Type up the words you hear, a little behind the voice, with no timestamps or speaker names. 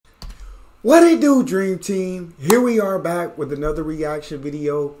What it do, Dream Team? Here we are back with another reaction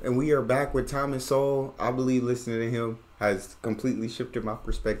video, and we are back with Sowell. I believe listening to him has completely shifted my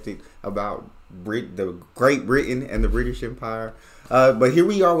perspective about the Great Britain and the British Empire. But here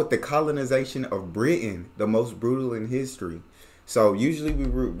we are with the colonization of Britain, the most brutal in history. So usually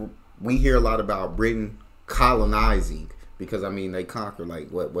we hear a lot about Britain colonizing because, I mean, they conquered, like,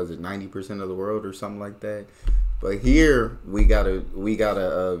 what was it, 90% of the world or something like that. But here we got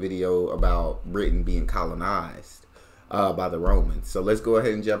a video about Britain being colonized by the Romans. So let's go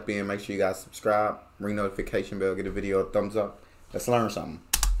ahead and jump in. Make sure you guys subscribe, ring notification bell, get the video a thumbs up. Let's learn something.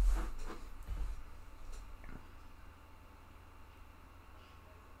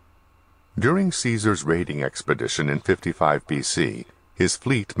 During Caesar's raiding expedition in 55 BC, his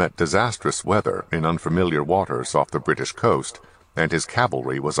fleet met disastrous weather in unfamiliar waters off the British coast, and his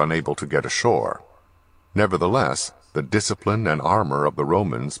cavalry was unable to get ashore. Nevertheless, the discipline and armor of the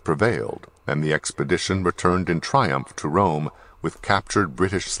Romans prevailed, and the expedition returned in triumph to Rome with captured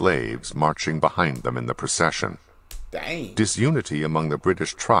British slaves marching behind them in the procession. Dang. Disunity among the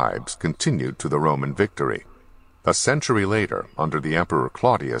British tribes continued to the Roman victory. A century later, under the Emperor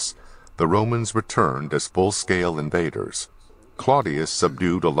Claudius, the Romans returned as full-scale invaders. Claudius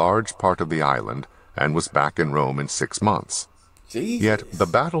subdued a large part of the island and was back in Rome in 6 months. Jesus. Yet the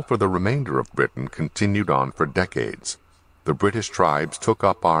battle for the remainder of Britain continued on for decades. The British tribes took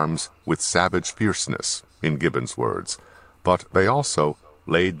up arms with savage fierceness, in Gibbon's words, but they also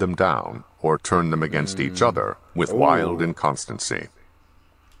laid them down or turned them against each other with wild inconstancy.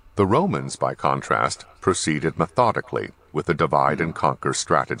 The Romans, by contrast, proceeded methodically with a divide-and-conquer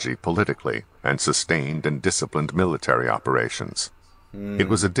strategy politically and sustained and disciplined military operations. It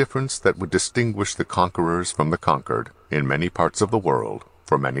was a difference that would distinguish the conquerors from the conquered in many parts of the world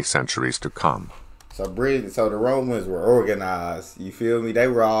for many centuries to come. So the Romans were organized. You feel me? They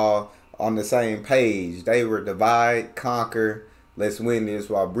were all on the same page. They were divide, conquer, let's win this.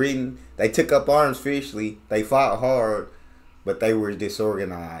 While Britain, they took up arms fiercely. They fought hard, but they were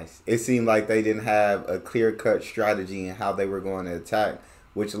disorganized. It seemed like they didn't have a clear-cut strategy in how they were going to attack,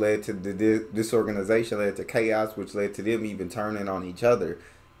 which led to the disorganization, led to chaos, which led to them even turning on each other,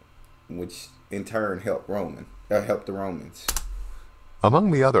 which in turn helped the Romans.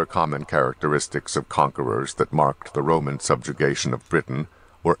 Among the other common characteristics of conquerors that marked the Roman subjugation of Britain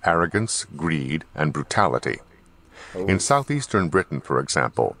were arrogance, greed, and brutality. In southeastern Britain, for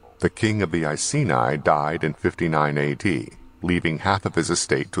example, the king of the Iceni died in 59 AD, leaving half of his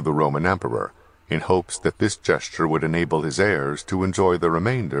estate to the Roman emperor, in hopes that this gesture would enable his heirs to enjoy the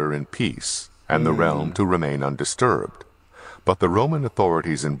remainder in peace and the realm to remain undisturbed. But the Roman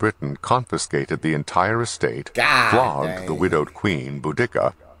authorities in Britain confiscated the entire estate, flogged the widowed queen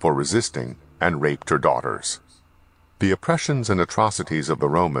Boudica for resisting, and raped her daughters. The oppressions and atrocities of the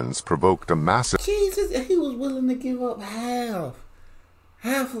Romans provoked a massive... Jesus, he was willing to give up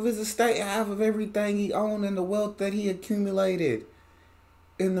half of his estate, half of everything he owned and the wealth that he accumulated.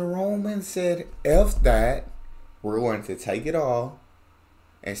 And the Romans said, F that, we're going to take it all.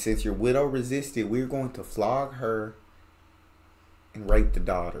 And since your widow resisted, we're going to flog her and rape the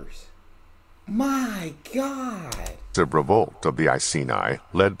daughters. My God. A revolt of the Iceni,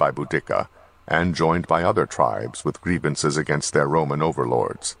 led by Boudica, and joined by other tribes with grievances against their Roman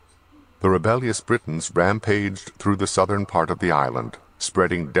overlords. The rebellious Britons rampaged through the southern part of the island,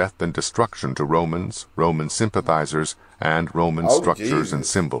 spreading death and destruction to Romans, Roman sympathizers, and Roman structures and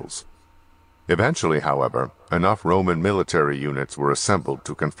symbols. Eventually, however, enough Roman military units were assembled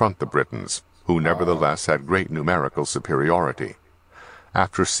to confront the Britons, who nevertheless had great numerical superiority.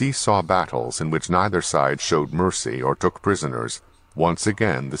 After seesaw battles in which neither side showed mercy or took prisoners, once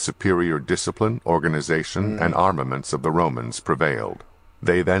again the superior discipline, organization, and armaments of the Romans prevailed.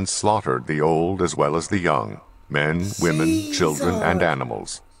 They then slaughtered the old as well as the young, men, women, children, and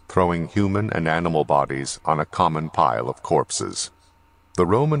animals, throwing human and animal bodies on a common pile of corpses. The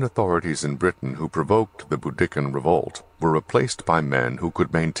Roman authorities in Britain who provoked the Boudican revolt were replaced by men who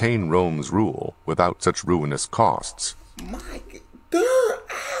could maintain Rome's rule without such ruinous costs. They're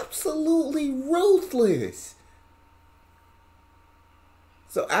absolutely ruthless.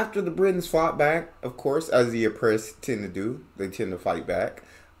 So after the Britons fought back, of course, as the oppressed tend to do, they tend to fight back.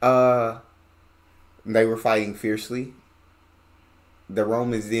 They were fighting fiercely. The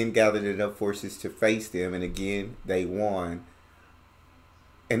Romans then gathered enough forces to face them, and again, they won.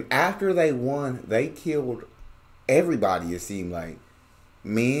 And after they won, they killed everybody, it seemed like.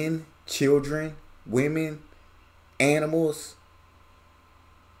 Men, children, women, animals.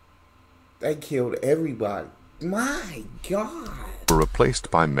 They killed everybody. My God. Were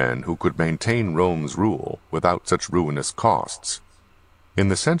replaced by men who could maintain Rome's rule without such ruinous costs. In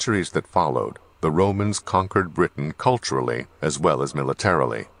the centuries that followed, the Romans conquered Britain culturally as well as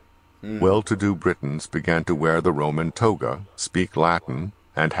militarily. Well-to-do Britons began to wear the Roman toga, speak Latin,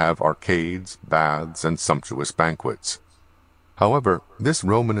 and have arcades, baths, and sumptuous banquets. However, this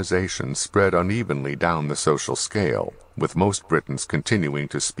Romanization spread unevenly down the social scale, with most Britons continuing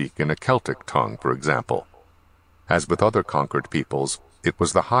to speak in a Celtic tongue, for example. As with other conquered peoples, it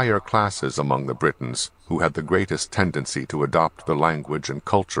was the higher classes among the Britons who had the greatest tendency to adopt the language and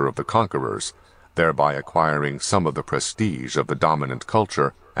culture of the conquerors, thereby acquiring some of the prestige of the dominant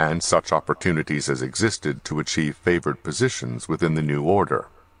culture and such opportunities as existed to achieve favored positions within the new order.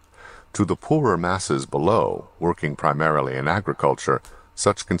 To the poorer masses below, working primarily in agriculture,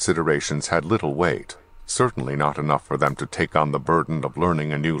 such considerations had little weight, certainly not enough for them to take on the burden of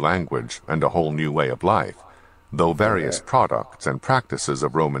learning a new language and a whole new way of life, though various products and practices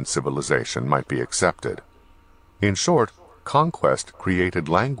of Roman civilization might be accepted. In short, conquest created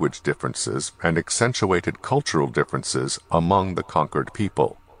language differences and accentuated cultural differences among the conquered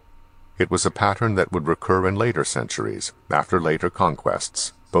people. It was a pattern that would recur in later centuries, after later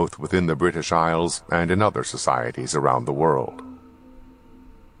conquests, both within the British Isles and in other societies around the world.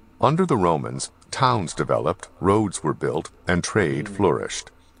 Under the Romans, towns developed, roads were built, and trade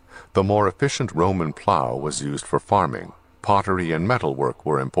flourished. The more efficient Roman plow was used for farming, pottery and metalwork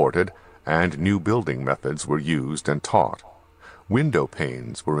were imported, and new building methods were used and taught. Window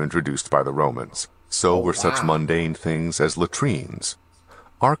panes were introduced by the Romans. So were such mundane things as latrines.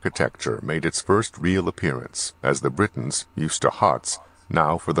 Architecture made its first real appearance, as the Britons, used to huts,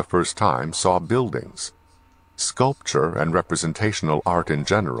 now for the first time saw buildings. Sculpture and representational art in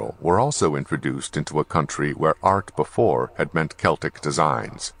general were also introduced into a country where art before had meant Celtic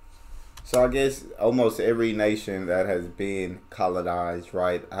designs. So I guess almost every nation that has been colonized,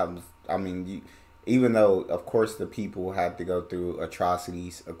 right? Even though, of course, the people had to go through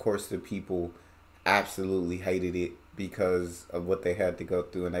atrocities, of course, the people absolutely hated it because of what they had to go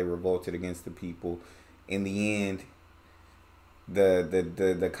through, and they revolted against the people. In the end,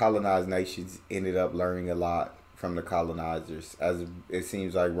 the colonized nations ended up learning a lot from the colonizers, as it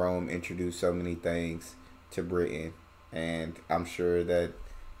seems like Rome introduced so many things to Britain, and I'm sure that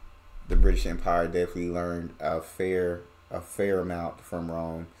the British Empire definitely learned a fair amount from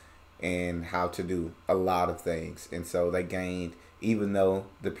Rome and how to do a lot of things. And so they gained, even though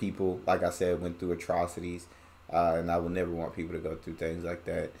the people, like I said, went through atrocities, and I would never want people to go through things like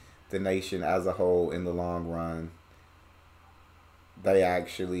that, the nation as a whole, in the long run, they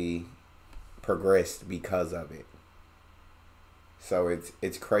actually progressed because of it. So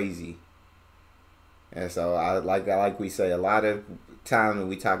it's crazy. And so like we say, a lot of time when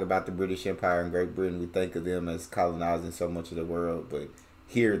we talk about the British Empire and Great Britain, we think of them as colonizing so much of the world, but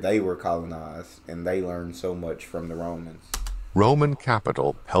here they were colonized and they learned so much from the Romans. Roman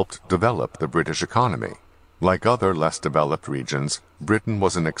capital helped develop the British economy. Like other less developed regions, Britain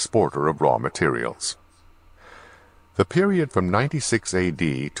was an exporter of raw materials. The period from 96 AD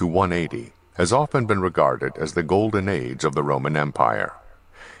to 180 has often been regarded as the golden age of the Roman Empire.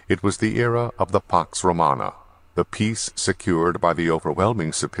 It was the era of the Pax Romana, the peace secured by the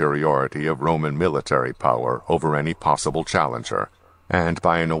overwhelming superiority of Roman military power over any possible challenger, and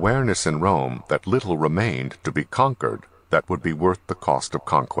by an awareness in Rome that little remained to be conquered that would be worth the cost of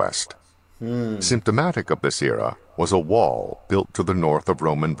conquest. Symptomatic of this era was a wall built to the north of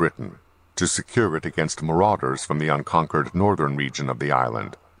Roman Britain, to secure it against marauders from the unconquered northern region of the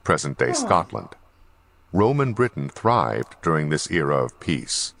island, present-day Scotland. Roman Britain thrived during this era of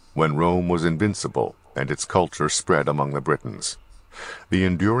peace, when Rome was invincible and its culture spread among the Britons. The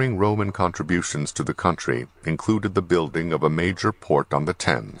enduring Roman contributions to the country included the building of a major port on the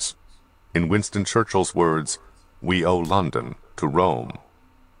Thames. In Winston Churchill's words, "We owe London to Rome."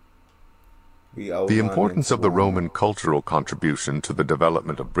 The importance of the Roman cultural contribution to the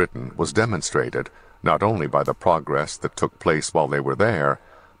development of Britain was demonstrated not only by the progress that took place while they were there,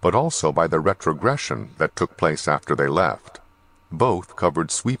 but also by the retrogression that took place after they left. Both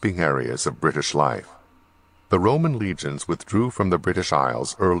covered sweeping areas of British life. The Roman legions withdrew from the British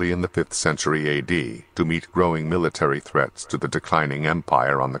Isles early in the 5th century AD to meet growing military threats to the declining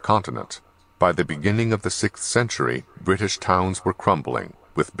empire on the continent. By the beginning of the 6th century, British towns were crumbling,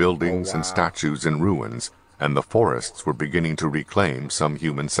 with buildings and statues in ruins, and the forests were beginning to reclaim some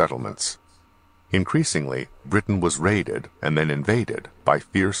human settlements. Increasingly, Britain was raided and then invaded by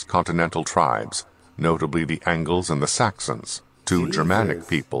fierce continental tribes, notably the Angles and the Saxons, two Germanic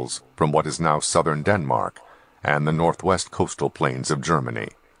peoples from what is now southern Denmark and the northwest coastal plains of Germany.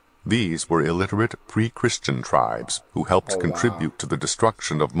 These were illiterate pre-Christian tribes who helped contribute to the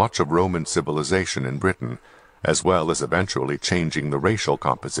destruction of much of Roman civilization in Britain, as well as eventually changing the racial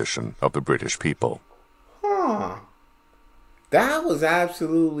composition of the British people. Huh. That was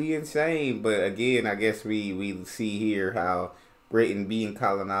absolutely insane. But again, I guess we see here how Britain being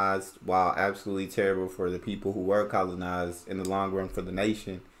colonized, while absolutely terrible for the people who were colonized, in the long run for the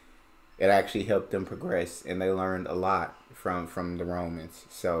nation, it actually helped them progress, and they learned a lot from the Romans.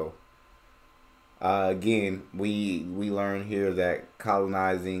 So again, we learn here that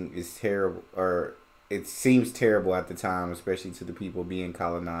colonizing is terrible, or it seems terrible at the time, especially to the people being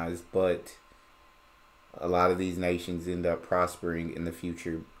colonized, but a lot of these nations end up prospering in the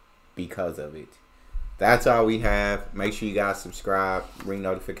future because of it. That's all we have. Make sure you guys subscribe, ring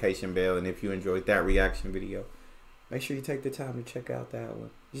notification bell, and if you enjoyed that reaction video, make sure you take the time to check out that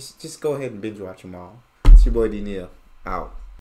one. Just go ahead and binge watch them all. It's your boy Neal. Out.